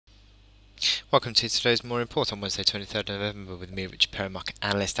Welcome to today's More Report on Wednesday, 23rd November, with me, Richard Perry, market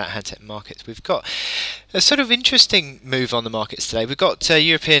analyst at Handset Markets. We've got a sort of interesting move on the markets today. We've got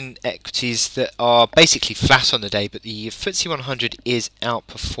European equities that are basically flat on the day, but the FTSE 100 is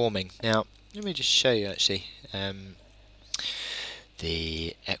outperforming. Now, let me just show you actually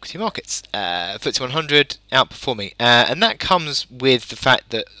the equity markets. FTSE 100 outperforming, and that comes with the fact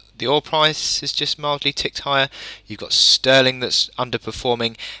that the oil price has just mildly ticked higher. You've got sterling that's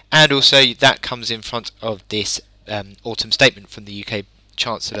underperforming, and also that comes in front of this autumn statement from the UK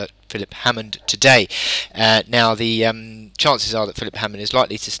Chancellor Philip Hammond today. Now, the chances are that Philip Hammond is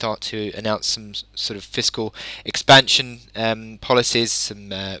likely to start to announce some sort of fiscal expansion policies,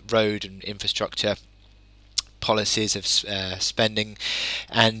 some road and infrastructure policies of spending,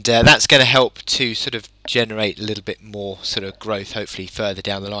 and that's going to help to sort of generate a little bit more sort of growth, hopefully further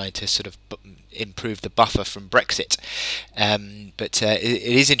down the line, to sort of improve the buffer from Brexit. But it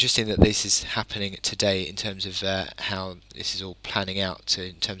is interesting that this is happening today in terms of how this is all planning out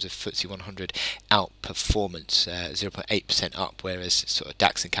in terms of FTSE 100 outperformance, 0.8% up, whereas sort of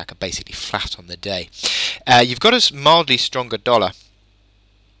DAX and CAC are basically flat on the day. You've got a mildly stronger dollar.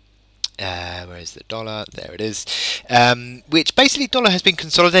 Where is the dollar? There it is. Which basically, dollar has been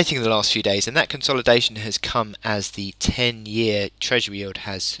consolidating in the last few days, and that consolidation has come as the 10-year Treasury yield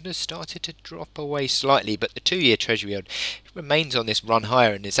has sort of started to drop away slightly, but the 2-year Treasury yield remains on this run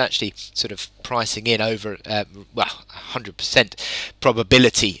higher and is actually sort of pricing in over 100%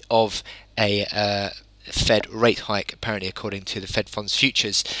 probability of a Fed rate hike, apparently, according to the Fed Funds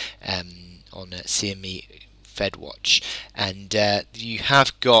Futures on CME Fed Watch. And you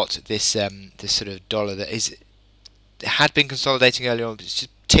have got this this sort of dollar that had been consolidating earlier on, but it's just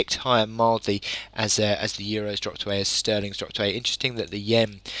ticked higher mildly as the euros dropped away, as sterling's dropped away. Interesting that the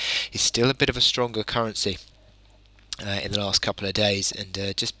yen is still a bit of a stronger currency in the last couple of days,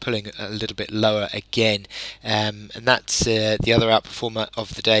 and just pulling a little bit lower again, and that's the other outperformer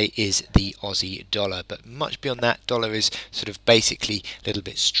of the day is the Aussie dollar. But much beyond that, dollar is sort of basically a little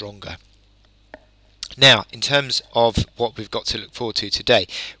bit stronger. Now, in terms of what we've got to look forward to today,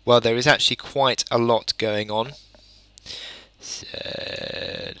 well, there is actually quite a lot going on. So,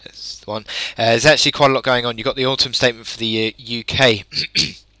 that's the one. There's actually quite a lot going on. You've got the autumn statement for the UK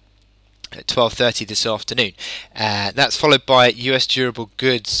at 12:30 this afternoon. That's followed by US durable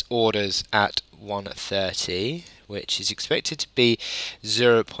goods orders at 1:30, which is expected to be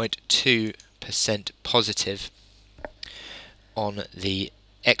 0.2% positive on the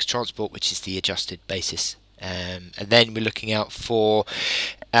X-Transport, which is the adjusted basis. And then we're looking out for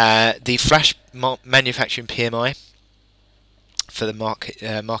the flash manufacturing PMI for the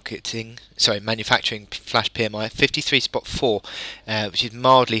manufacturing flash PMI, 53.4, which is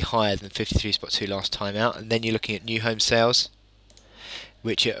mildly higher than 53.2 last time out. And then you're looking at new home sales,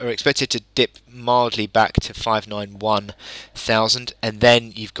 which are expected to dip mildly back to 591,000. And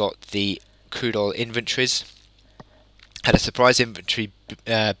then you've got the crude oil inventories. Had a surprise inventory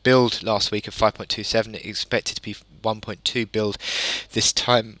build last week of 5.27. It expected to be 1.2 build this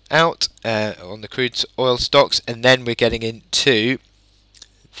time out on the crude oil stocks. And then we're getting into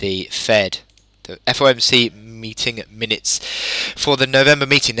the Fed, the FOMC meeting minutes for the November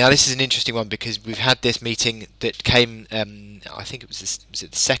meeting. Now, this is an interesting one because we've had this meeting that came, I think it was the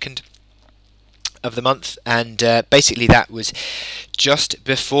 2nd of the month, and basically that was just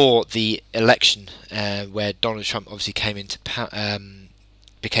before the election, where Donald Trump obviously came into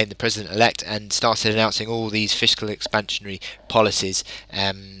became the president-elect and started announcing all these fiscal expansionary policies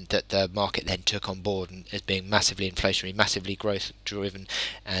that the market then took on board as being massively inflationary, massively growth-driven,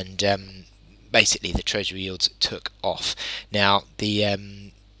 and basically the Treasury yields took off. Now, the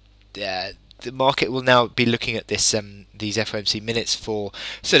market will now be looking at this these FOMC minutes for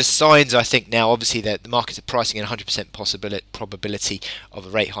sort of signs. I think now, obviously, that the markets are pricing in 100% probability of a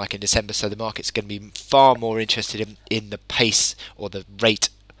rate hike in December, so the market's going to be far more interested in the pace or the rate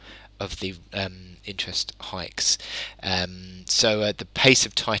of the interest hikes. So the pace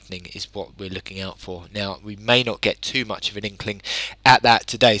of tightening is what we're looking out for. Now, we may not get too much of an inkling at that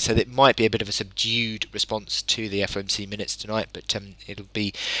today, so it might be a bit of a subdued response to the FOMC minutes tonight, but it'll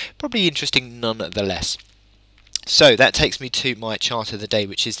be probably interesting nonetheless. So that takes me to my chart of the day,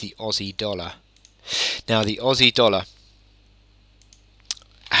 which is the Aussie dollar. Now, the Aussie dollar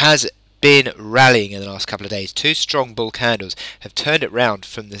has been rallying in the last couple of days. Two strong bull candles have turned it round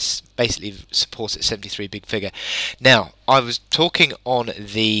from this basically support at 73 big figure. Now, I was talking on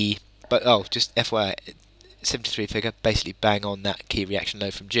the, just FYI, 73 figure, basically bang on that key reaction low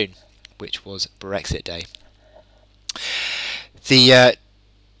from June, which was Brexit Day. The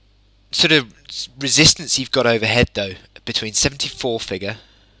sort of resistance you've got overhead, though, between 74 figure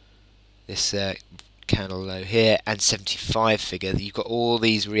this candle low here, and 75 figure. You've got all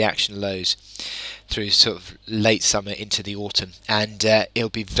these reaction lows through sort of late summer into the autumn, and it'll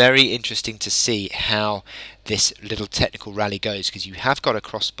be very interesting to see how this little technical rally goes, because you have got a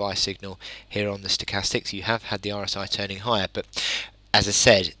cross buy signal here on the stochastics. You have had the RSI turning higher, but as I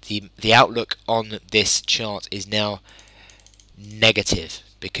said, the outlook on this chart is now negative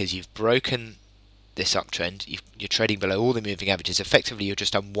because you've broken this uptrend. You're trading below all the moving averages. Effectively, you're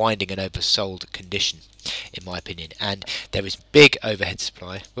just unwinding an oversold condition, in my opinion. And there is big overhead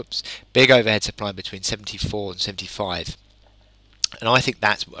supply. Big overhead supply between 74 and 75. And I think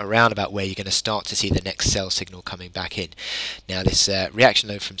that's around about where you're going to start to see the next sell signal coming back in. Now, this reaction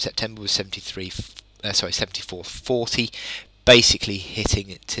low from September was 74.40. Basically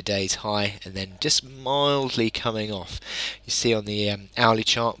hitting today's high and then just mildly coming off. You see on the hourly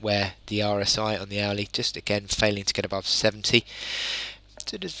chart where the RSI on the hourly just again failing to get above 70.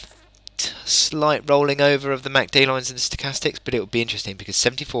 Sort of slight rolling over of the MACD lines and the stochastics, but it will be interesting because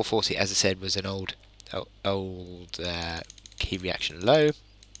 74.40, as I said, was an old key reaction low.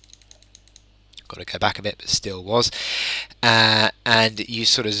 Got to go back a bit, but still was. And you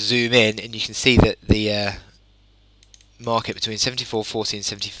sort of zoom in and you can see that the market between 74.40 and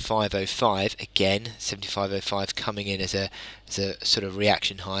 75.05, again 75.05 coming in as a sort of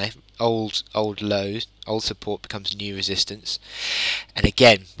reaction high. Old lows, old support becomes new resistance, and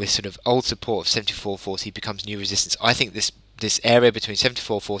again with sort of old support of 74.40 becomes new resistance. I think this area between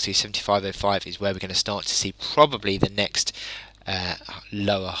 74.40 and 75.05 is where we're going to start to see probably the next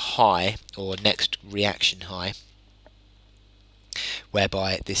lower high or next reaction high,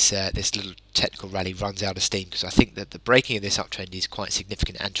 whereby this little technical rally runs out of steam, because I think that the breaking of this uptrend is quite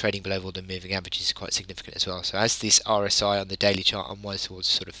significant and trading below all the moving averages is quite significant as well. So as this RSI on the daily chart unwinds towards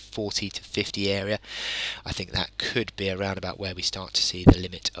sort of 40 to 50 area, I think that could be around about where we start to see the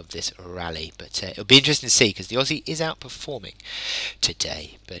limit of this rally. But it'll be interesting to see, because the Aussie is outperforming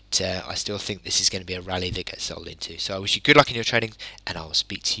today, but I still think this is going to be a rally that gets sold into. So I wish you good luck in your trading, and I will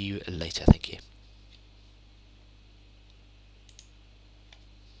speak to you later. Thank you.